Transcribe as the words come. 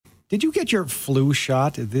Did you get your flu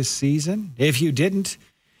shot this season? If you didn't,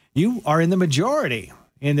 you are in the majority.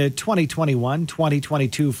 In the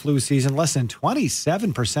 2021-2022 flu season, less than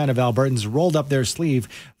 27% of Albertans rolled up their sleeve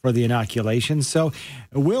for the inoculation. So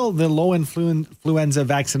will the low influenza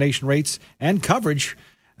vaccination rates and coverage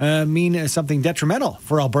mean something detrimental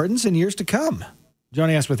for Albertans in years to come?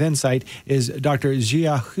 Joining us with insight is Dr.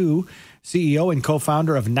 Jia Hu, CEO and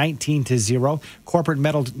co-founder of 19 to 0, corporate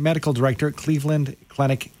medical director at Cleveland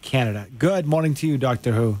Clinic Canada. Good morning to you,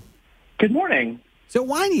 Dr. Hu. Good morning. So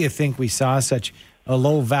why do you think we saw such a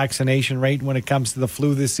low vaccination rate when it comes to the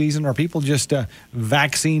flu this season? Are people just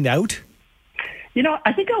vaccinated out? You know,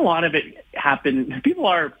 I think a lot of it happened. People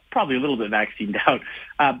are probably a little bit vaccinated out.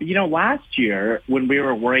 But, last year when we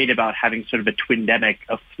were worried about having sort of a twindemic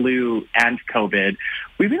of flu and COVID,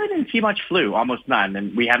 we really didn't see much flu, almost none.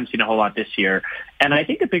 And we haven't seen a whole lot this year. And I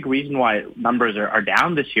think the big reason why numbers are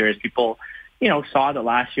down this year is people, saw that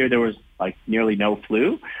last year there was like nearly no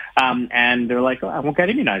flu. And they're like, oh, I won't get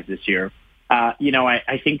immunized this year.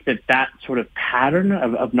 I think that sort of pattern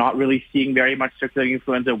of not really seeing very much circulating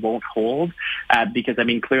influenza won't hold because,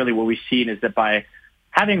 clearly what we've seen is that by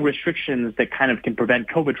having restrictions that kind of can prevent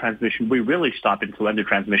COVID transmission, we really stop influenza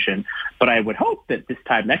transmission. But I would hope that this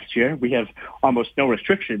time next year, we have almost no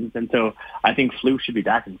restrictions. And so I think flu should be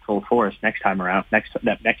back in full force next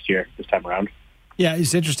year, this time around. Yeah,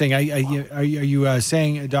 it's interesting. Are you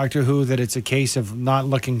saying, Dr. Hu, that it's a case of not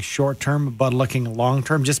looking short-term but looking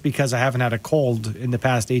long-term? Just because I haven't had a cold in the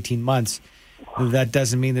past 18 months, that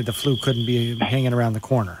doesn't mean that the flu couldn't be hanging around the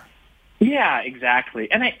corner. Yeah,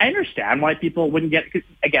 exactly. And I understand why people wouldn't get, because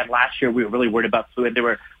again, last year we were really worried about flu, and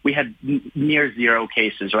we had near zero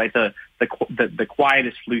cases, right? The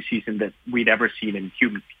quietest flu season that we'd ever seen in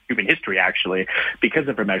human history, actually, because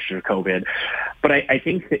of our measure of COVID. But I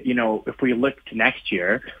think that, if we look to next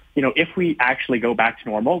year, if we actually go back to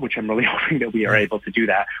normal, which I'm really hoping that we are able to do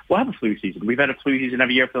that, we'll have a flu season. We've had a flu season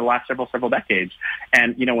every year for the last several decades.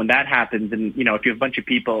 And, when that happens, and, if you have a bunch of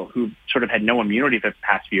people who sort of had no immunity for the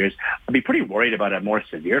past few years, I'd be pretty worried about a more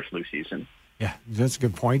severe flu season. Yeah, that's a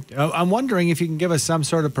good point. I'm wondering if you can give us some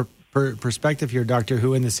sort of perspective here, Dr.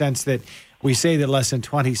 Hu, in the sense that we say that less than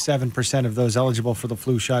 27% of those eligible for the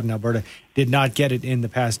flu shot in Alberta did not get it in the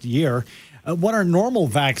past year. What are normal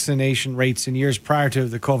vaccination rates in years prior to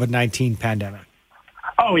the COVID-19 pandemic?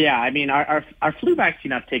 Oh, yeah. Our flu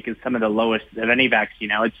vaccine uptake is some of the lowest of any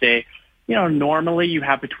vaccine. I would say, normally you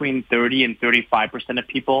have between 30 and 35% of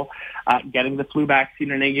people getting the flu vaccine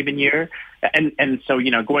in a given year. And so,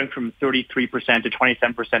 going from 33% to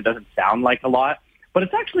 27% doesn't sound like a lot. But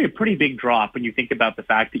it's actually a pretty big drop when you think about the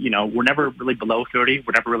fact that, we're never really below 30.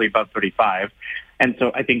 We're never really above 35. And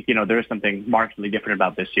so I think, there is something markedly different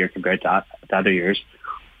about this year compared to other years.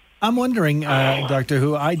 I'm wondering, Dr.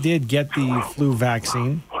 Hu, I did get the flu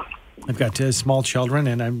vaccine. I've got small children,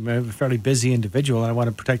 and I'm a fairly busy individual, and I want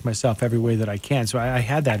to protect myself every way that I can. So I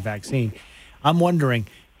had that vaccine. I'm wondering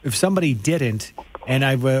if somebody didn't, and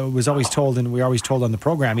I was always told, and we're always told on the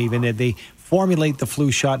program even, that they formulate the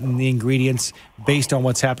flu shot and the ingredients based on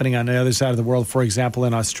what's happening on the other side of the world, for example,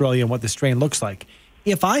 in Australia, and what the strain looks like.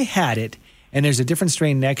 If I had it and there's a different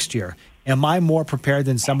strain next year, am I more prepared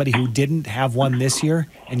than somebody who didn't have one this year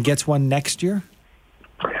and gets one next year?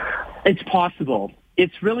 It's possible.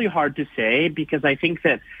 It's really hard to say because I think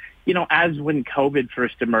that, as when COVID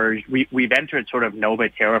first emerged, we've entered sort of Nova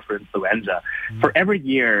Terra for influenza. Mm-hmm. For every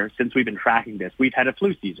year since we've been tracking this, we've had a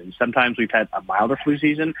flu season. Sometimes we've had a milder flu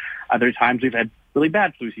season. Other times we've had really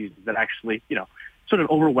bad flu seasons that actually, sort of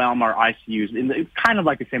overwhelm our ICUs in kind of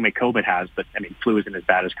like the same way COVID has, but flu isn't as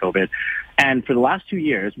bad as COVID. And for the last 2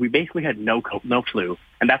 years, we basically had no flu,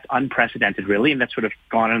 and that's unprecedented, really, and that's sort of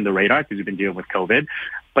gone under the radar because we've been dealing with COVID.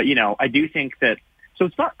 But I do think that. So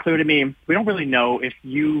it's not clear to me. We don't really know if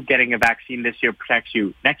you getting a vaccine this year protects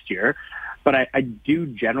you next year, but I do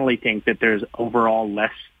generally think that there's overall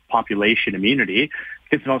less population immunity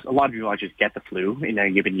because a lot of people just get the flu in a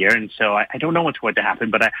given year. And so I don't know what's going to happen,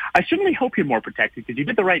 but I certainly hope you're more protected because you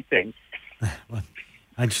did the right thing. Well,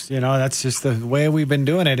 that's just the way we've been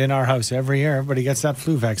doing it in our house every year. Everybody gets that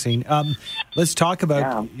flu vaccine. Let's talk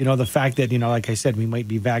about, the fact that, like I said, we might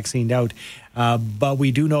be vaccinated out, but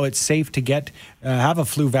we do know it's safe to have a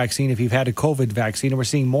flu vaccine if you've had a COVID vaccine. And we're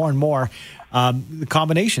seeing more and more the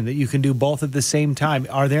combination that you can do both at the same time.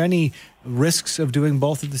 Are there any risks of doing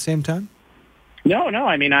both at the same time? No.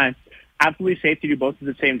 Absolutely safe to do both at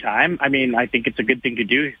the same time. I think it's a good thing to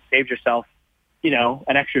do. Save yourself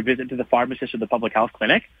an extra visit to the pharmacist or the public health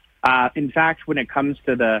clinic. In fact, when it comes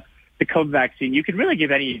to the COVID vaccine, you could really give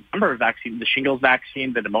any number of vaccines, the shingles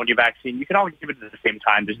vaccine, the pneumonia vaccine, you can all give it at the same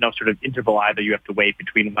time. There's no sort of interval either. You have to wait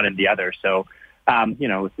between one and the other. So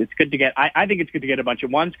It's good to get. I think it's good to get a bunch at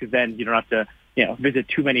once because then you don't have to visit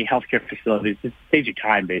too many healthcare facilities. It saves you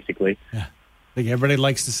time, basically. Yeah. I think everybody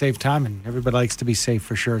likes to save time and everybody likes to be safe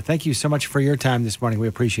for sure. Thank you so much for your time this morning. We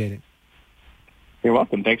appreciate it. You're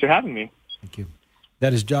welcome. Thanks for having me. Thank you.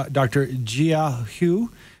 That is Dr. Jia Hu,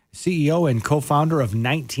 CEO and co-founder of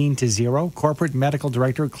 19 to 0, Corporate Medical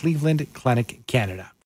Director, Cleveland Clinic, Canada.